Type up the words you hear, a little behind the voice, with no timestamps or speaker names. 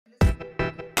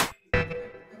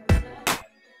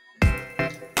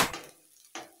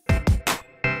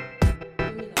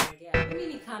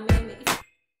coming.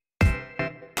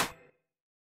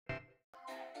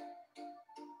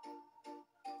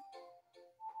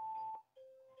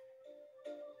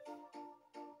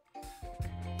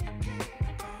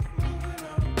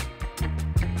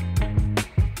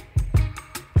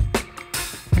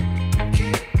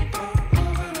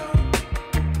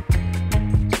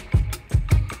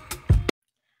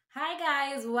 Hi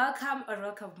guys, welcome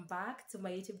back to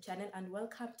my YouTube channel and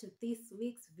welcome to this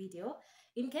week's video.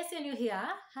 In case you're new here,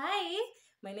 hi,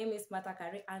 my name is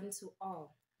Matakari, and to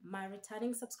all my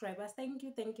returning subscribers, thank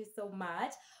you so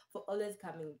much for always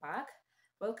coming back.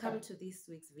 Welcome to this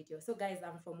week's video. So guys,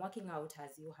 I'm from working out,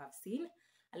 as you have seen,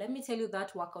 and let me tell you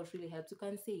that workout really helps. You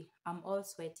can see I'm all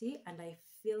sweaty and I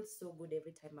feel so good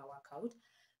every time I work out.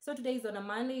 So today is on a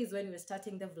Monday, is when we're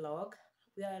starting the vlog.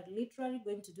 We are literally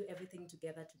going to do everything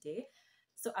together today.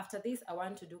 So after this, I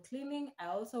want to do cleaning. I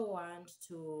also want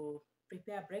to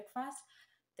prepare breakfast,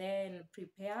 then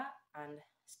prepare and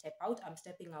step out. I'm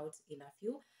stepping out in a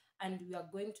few, and we are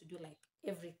going to do like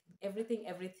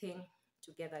everything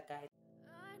together, guys.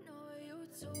 I know you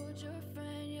told your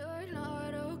friend you're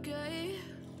not okay,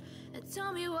 and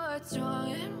tell me what's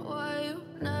wrong and why you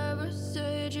never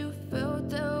said you felt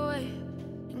that way.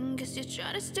 And guess you're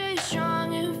trying to stay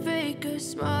strong and fake a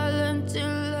smile until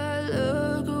I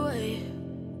look away.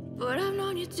 But I've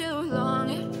known you too long,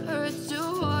 it hurts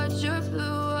to watch your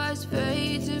blue eyes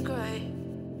fade to gray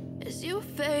as you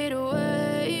fade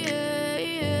away.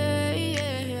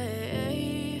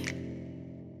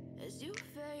 As you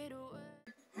fade away.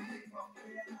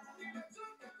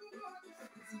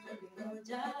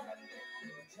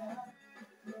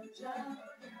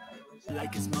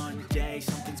 Like it's Monday,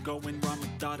 something's going wrong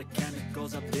with all the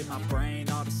chemicals up in my brain.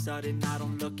 All of a sudden I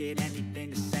don't look at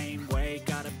anything the same way.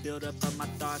 Gotta build up of my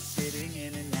thoughts sitting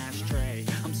in an ashtray.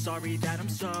 I'm sorry that I'm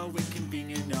so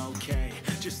inconvenient, okay.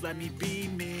 Just let me be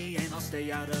me and I'll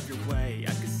stay out of your way.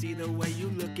 I can see the way you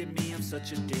look at me, I'm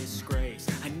such a disgrace.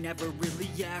 I never really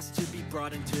asked to be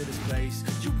brought into this place.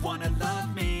 You wanna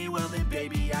love me? Well then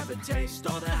baby have a taste.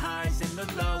 All the highs and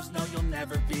the lows, no you'll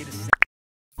never be the same.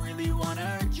 Really wanna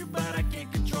hurt you, but I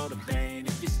can't control the pain.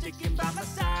 If you're sticking by my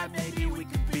side, maybe we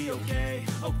could be okay.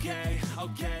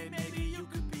 Okay, maybe you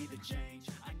could be the change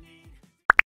I need.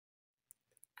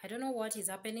 I don't know what is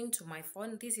happening to my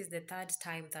phone. This is the third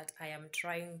time that I am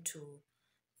trying to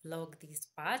vlog this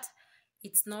part.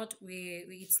 It's not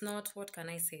what can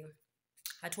I say?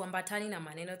 Hatuambatani na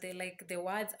maneno. They like the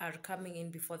words are coming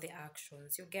in before the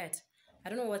actions. You get? I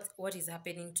don't know what is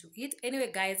happening to it.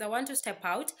 Anyway, guys, I want to step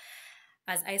out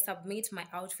as I submit my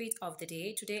outfit of the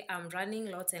day. Today I'm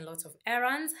running lots and lots of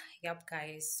errands. Yep,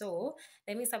 guys. So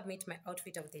let me submit my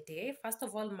outfit of the day. First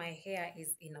of all, my hair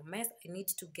is in a mess. I need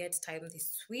to get time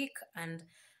this week and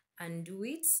undo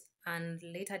it and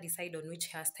later decide on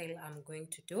which hairstyle I'm going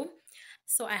to do.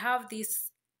 So I have this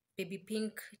baby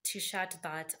pink t-shirt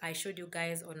that I showed you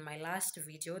guys on my last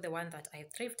video, the one that I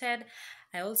thrifted.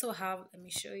 I also have, let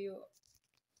me show you,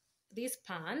 these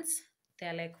pants.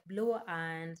 They're like blue,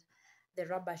 and the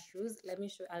rubber shoes.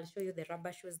 I'll show you the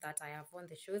rubber shoes that I have on,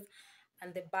 the shoes,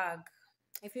 and the bag.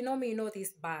 If you know me, you know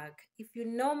this bag. If you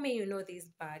know me, you know this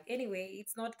bag. Anyway,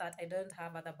 it's not that I don't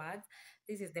have other bags.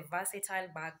 This is the versatile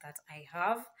bag that I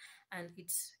have, and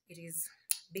it is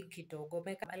big kidogo.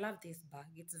 I love this bag.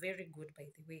 It's very good, by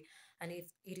the way, and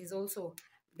it is also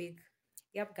big.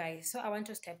 Yep, guys. So I want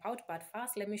to step out, but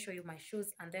first let me show you my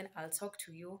shoes, and then I'll talk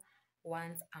to you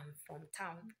once I'm from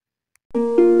town.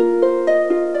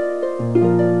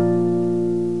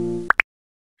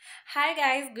 Hi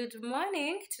guys, good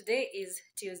morning. Today is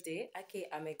Tuesday. Okay,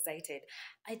 I'm excited.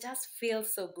 I just feel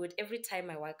so good every time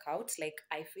I work out. Like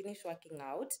I finish working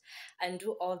out and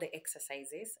do all the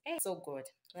exercises. Hey, so good.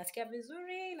 Nasikia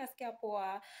vizuri, nasikia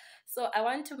poa. So I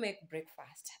want to make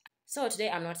breakfast. So today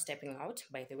I'm not stepping out,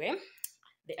 by the way.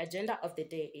 The agenda of the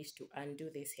day is to undo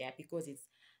this hair because it's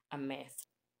a mess.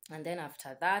 And then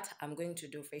after that, I'm going to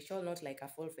do facial, not like a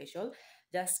full facial,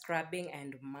 just scrubbing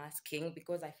and masking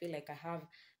because I feel like I have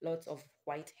lots of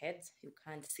white heads you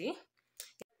can't see.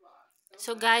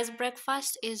 So guys,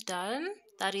 breakfast is done.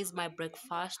 That is my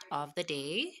breakfast of the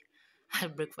day.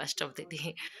 Breakfast of the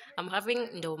day. I'm having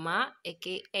ndoma,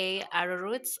 aka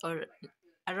arrowroots, or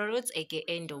arrowroots,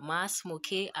 aka ndoma,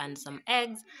 smoky, and some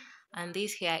eggs. And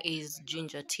this here is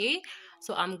ginger tea.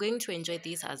 So I'm going to enjoy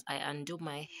this as I undo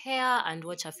my hair and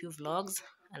watch a few vlogs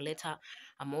and later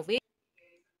a movie.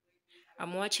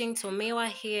 I'm watching Tomewa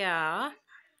here. I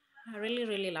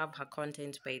really love her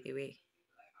content, by the way.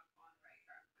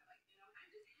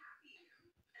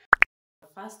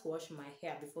 First wash my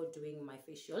hair before doing my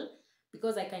facial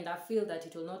because I kind of feel that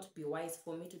it will not be wise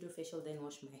for me to do facial then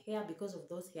wash my hair because of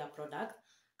those hair products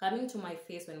Coming to my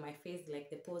face, when my face, like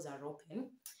the pores are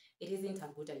open, it isn't a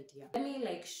good idea. Let me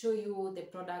like show you the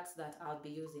products that I'll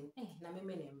be using. Na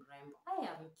mimi ni mrembo. I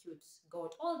am cute. God,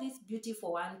 all this beauty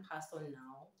for one person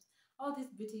now. All this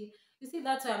beauty. You see,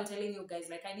 that's why I'm telling you guys,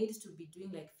 like I need to be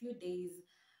doing like few days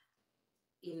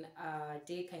in a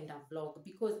day kind of vlog,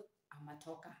 because I'm a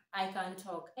talker. I can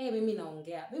talk. Mimi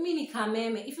naongea. Mimi ni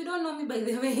kameme. If you don't know me, by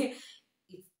the way,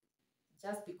 it's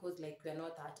just because like we're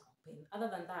not that open. Other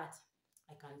than that,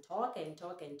 I can talk and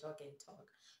talk and talk and talk.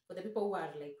 For the people who are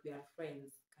like we are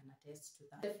friends, can attest to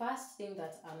that. The first thing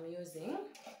that I'm using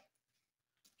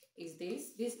is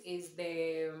this. This is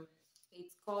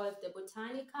it's called the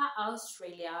Botanica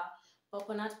Australia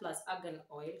Coconut Plus Argan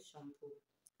Oil Shampoo.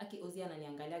 Aki Uzi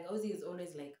ananiangaliaga. Uzi is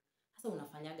always like, sasa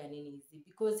unafanyaga nini hizi?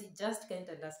 Because he just can't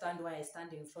understand why I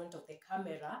stand in front of the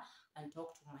camera and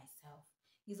talk to myself.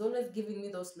 He's always giving me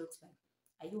those looks like,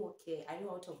 are you okay? Are you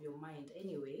out of your mind?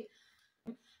 Anyway,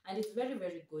 and it's very,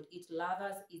 very good. It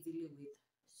lathers easily with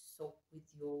soap, it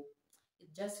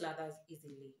just lathers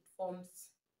easily. It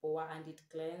forms pore and it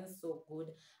cleanses so good.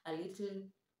 A little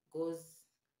goes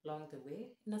along the way.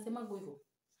 Nasema hivyo.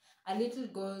 A little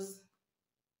goes,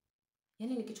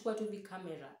 yani nikichukua tu hivi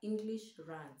camera, English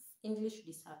runs, English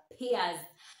disappears.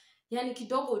 Yani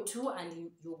kidogo tu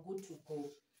and you're good to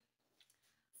go.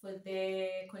 For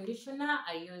the conditioner,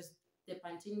 I use the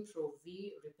Pantene Pro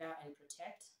V Repair and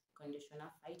Protect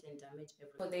conditioner, fight and damage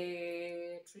everything. For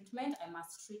the treatment, I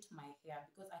must treat my hair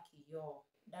because yo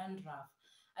dandruff.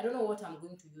 I don't know what I'm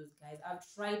going to use, guys. I've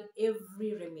tried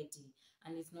every remedy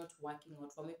and it's not working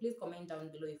out for me. Please comment down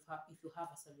below if you have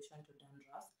a solution to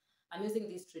dandruff. I'm using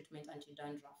this treatment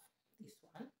anti-dandruff, this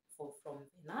one from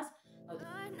Venus.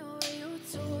 I know you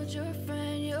told your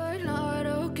friend you're not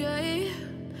okay,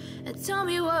 and tell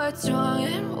me what's wrong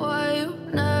and why you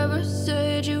never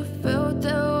said you felt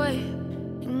that way.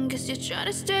 And guess you're trying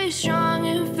to stay strong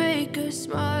and fake a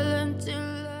smile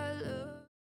until I look.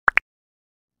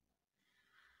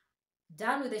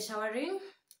 Done with the showering.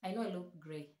 I know I look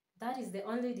grey. That is the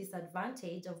only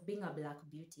disadvantage of being a black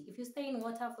beauty. If you stay in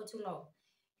water for too long,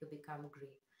 you become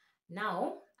grey.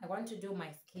 Now, I want to do my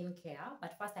skincare,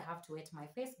 but first I have to wet my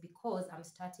face because I'm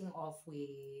starting off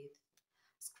with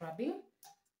scrubbing.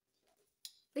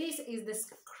 This is the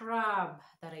scrub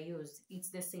that I use. It's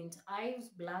the St. Ives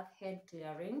Blackhead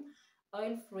Clearing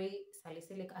Oil-Free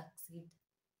Salicylic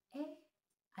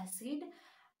Acid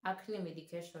Acne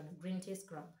Medication Green Tea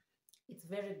Scrub. It's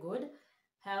very good.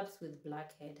 Helps with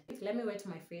blackhead. Let me wet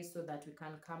my face so that we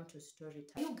can come to story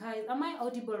time. You guys, am I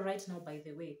audible right now, by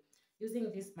the way?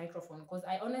 Using this microphone, because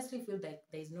I honestly feel that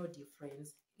there is no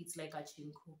difference. It's like a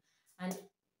chinku. And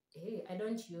hey, I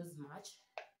don't use much.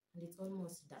 And it's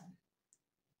almost done.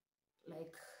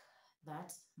 Like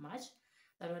that much.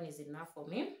 That one is enough for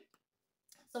me.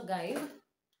 So guys,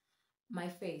 my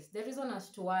face. The reason as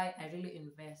to why I really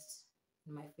invest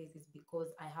in my face is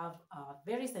because I have a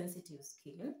very sensitive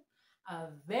skin. A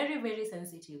very, very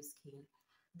sensitive skin.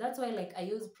 That's why like I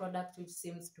use products which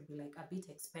seems to be like a bit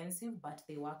expensive, but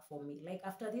they work for me. Like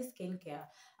after this skincare,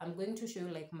 I'm going to show you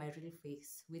like my real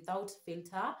face without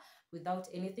filter, without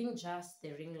anything, just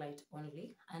the ring light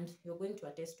only, and you're going to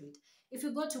attest to it. If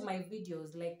you go to my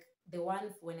videos, like the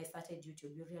one when I started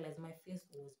YouTube, you realize my face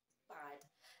was bad,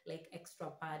 like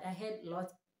extra bad. I had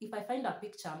lots. If I find a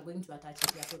picture, I'm going to attach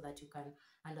it here so that you can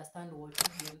understand what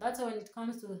I'm doing. That's why when it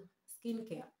comes to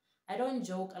skincare, I don't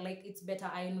joke. Like it's better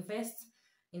I invest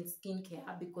in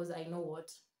skincare because I know what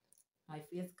my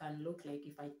face can look like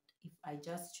if I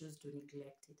just choose to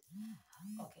neglect it.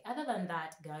 Okay, other than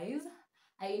that, guys,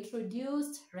 I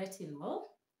introduced retinol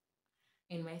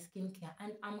in my skincare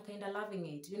and I'm kind of loving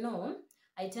it. You know,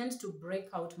 I tend to break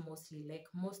out mostly, like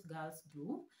most girls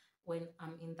do, when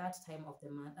I'm in that time of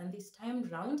the month. And this time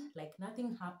round, like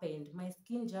nothing happened. My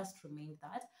skin just remained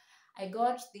that. I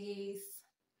got this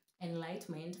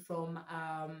enlightenment from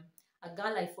a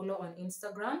girl I follow on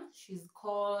Instagram. She's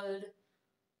called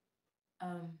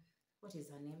what is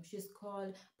her name? She's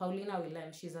called Paulina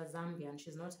Willem. She's a Zambian.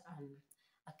 She's not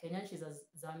a Kenyan. She's a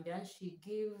Zambian. She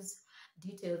gives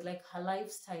details like her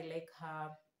lifestyle, like her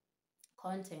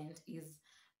content is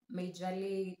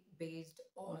majorly based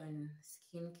on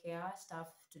skincare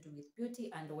stuff to do with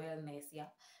beauty and wellness. Yeah,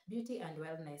 beauty and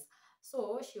wellness.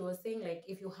 So she was saying like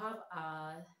if you have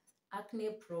a acne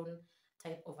prone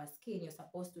type of a skin, you're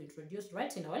supposed to introduce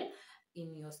retinol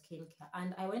in your skincare.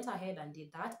 And I went ahead and did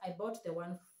that. I bought the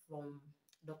one from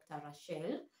Dr.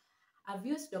 Rachel. I've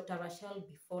used Dr. Rachel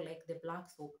before, like the black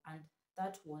soap, and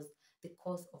that was the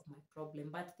cause of my problem.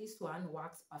 But this one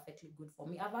works perfectly good for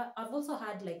me. I've also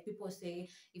had like people say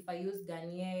if I use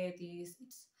Garnier, this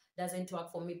it doesn't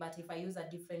work for me. But if I use a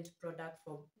different product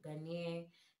from Garnier,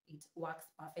 it works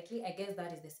perfectly. I guess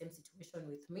that is the same situation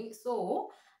with me. So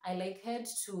I like head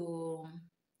to,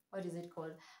 what is it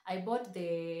called? I bought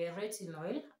the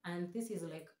retinol, and this is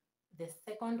like the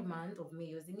second month of me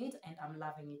using it, and I'm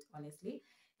loving it, honestly.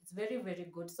 It's very, very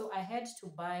good. So I had to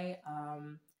buy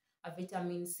a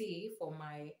vitamin C for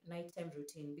my nighttime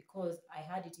routine, because I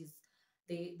had it is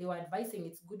they were advising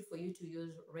it's good for you to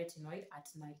use retinoid at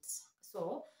night.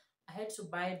 So I had to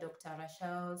buy Dr.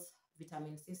 Rachel's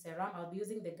vitamin C serum. I'll be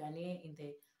using the Garnier in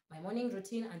the my morning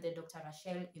routine, and the Dr.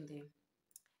 Rachel in the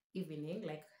evening,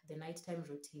 like the nighttime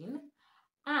routine.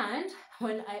 And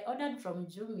when I ordered from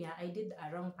Jumia, I did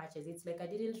a wrong purchase. It's like I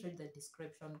didn't read the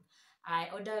description. I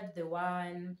ordered the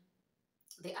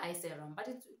eye serum, but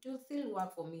it will still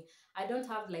work for me. I don't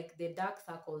have like the dark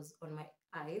circles on my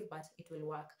eyes, but it will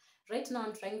work. Right now,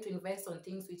 I'm trying to invest on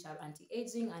things which are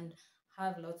anti-aging and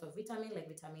have lots of vitamin, like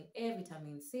vitamin A,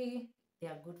 vitamin C. They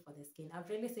are good for the skin. I've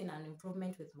really seen an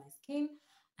improvement with my skin,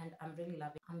 and I'm really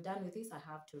loving it. I'm done with this. I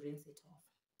have to rinse it off.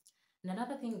 And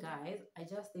another thing, guys, I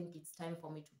just think it's time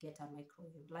for me to get a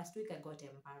microwave. Last week, I got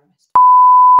embarrassed.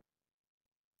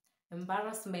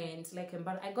 Embarrassment, like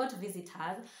I got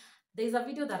visitors. There's a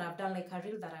video that I've done, like a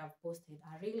reel that I've posted,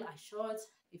 a reel, a short.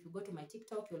 If you go to my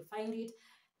TikTok, you'll find it,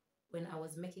 when I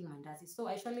was making mandazi. So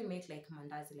I usually make like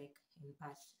mandazi like in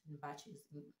batches,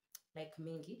 like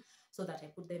mingi, so that I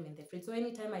put them in the fridge. So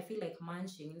anytime I feel like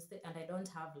munching instead, and I don't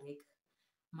have like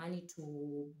money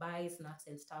to buy snacks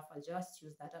and stuff, I'll just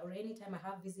use that. Or anytime I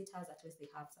have visitors, at least they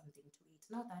have something to eat.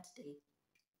 Not that day.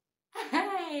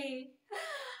 Hey.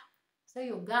 So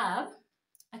you gab,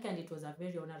 and it was a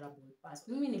very honorable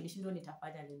person. Mimi nilishindwa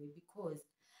nitafanya nini, because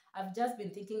I've just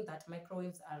been thinking that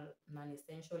microwaves are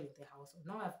non-essential in the house.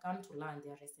 Now I've come to learn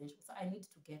they are essential. So I need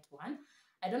to get one.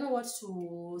 I don't know what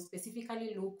to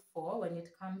specifically look for when it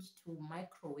comes to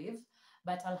microwaves,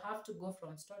 but I'll have to go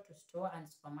from store to store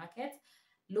and supermarket,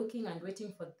 looking and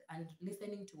waiting for and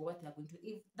listening to what they're going to.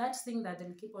 If that thing that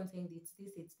they'll keep on saying it's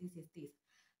this, it's this, it's this,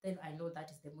 then I know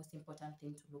that is the most important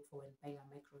thing to look for when buying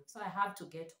a microwave. So I have to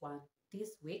get one this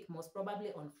week, most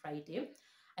probably on Friday.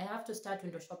 I have to start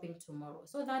window shopping tomorrow.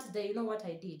 So that day, you know what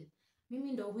I did?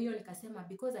 Mimi ndo huyo nikasema,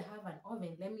 because I have an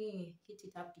oven, let me heat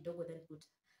it up kidogo, then put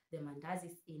the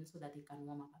mandazis in so that they can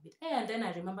warm up a bit. And then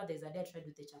I remember there's a day I tried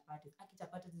with the chapatis. Aki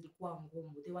chapatis zilikuwa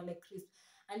ngumu. They were like crisp.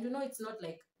 And you know, it's not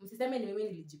like, msiseme ni mimi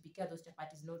nilijipikia those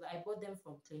chapatis. No, I bought them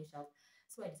from Clean Shelf.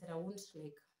 So I decided I won't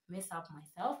like mess up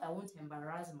myself. I won't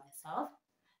embarrass myself.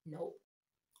 No.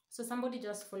 So somebody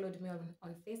just followed me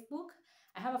on Facebook.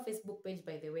 I have a Facebook page,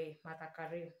 by the way,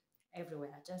 Matakari,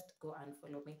 everywhere. Just go and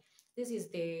follow me. This is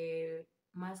the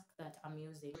mask that I'm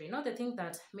using. You know, the thing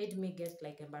that made me get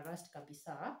like embarrassed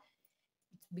kabisa,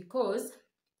 it's because,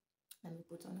 let me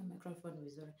put on a microphone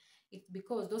vizuri. It's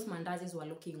because those mandazis were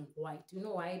looking white. You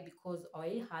know why? Because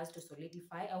oil has to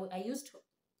solidify. I used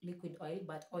liquid oil,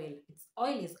 but oil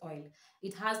is oil.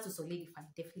 It has to solidify,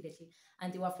 definitely.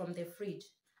 And they were from the fridge,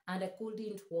 and I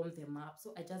couldn't warm them up.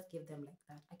 So I just gave them like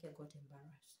that. I got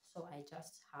embarrassed. So I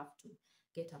just have to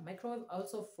get a microwave.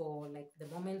 Also for like the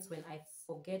moments when I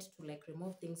forget to like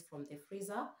remove things from the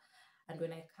freezer, and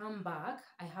when I come back,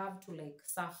 I have to like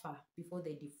suffer before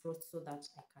they defrost so that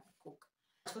I can cook.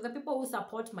 For the people who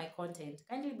support my content,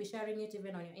 kindly be sharing it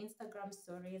even on your Instagram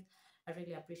stories. I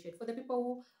really appreciate. For the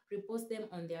people who repost them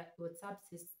on their WhatsApp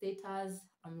status,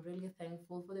 I'm really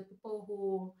thankful. For the people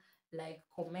who like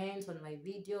comment on my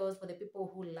videos, for the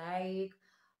people who like,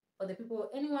 for the people,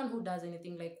 anyone who does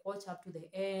anything, like watch up to the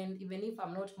end, even if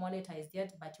I'm not monetized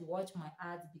yet, but you watch my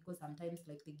ads, because sometimes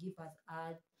like they give us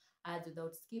ads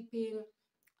without skipping.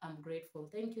 I'm grateful.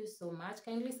 Thank you so much.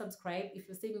 Kindly subscribe if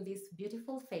you're seeing this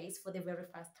beautiful face for the very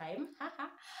first time.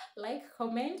 Like,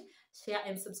 comment, share,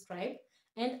 and subscribe.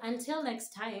 And until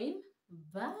next time,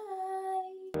 bye.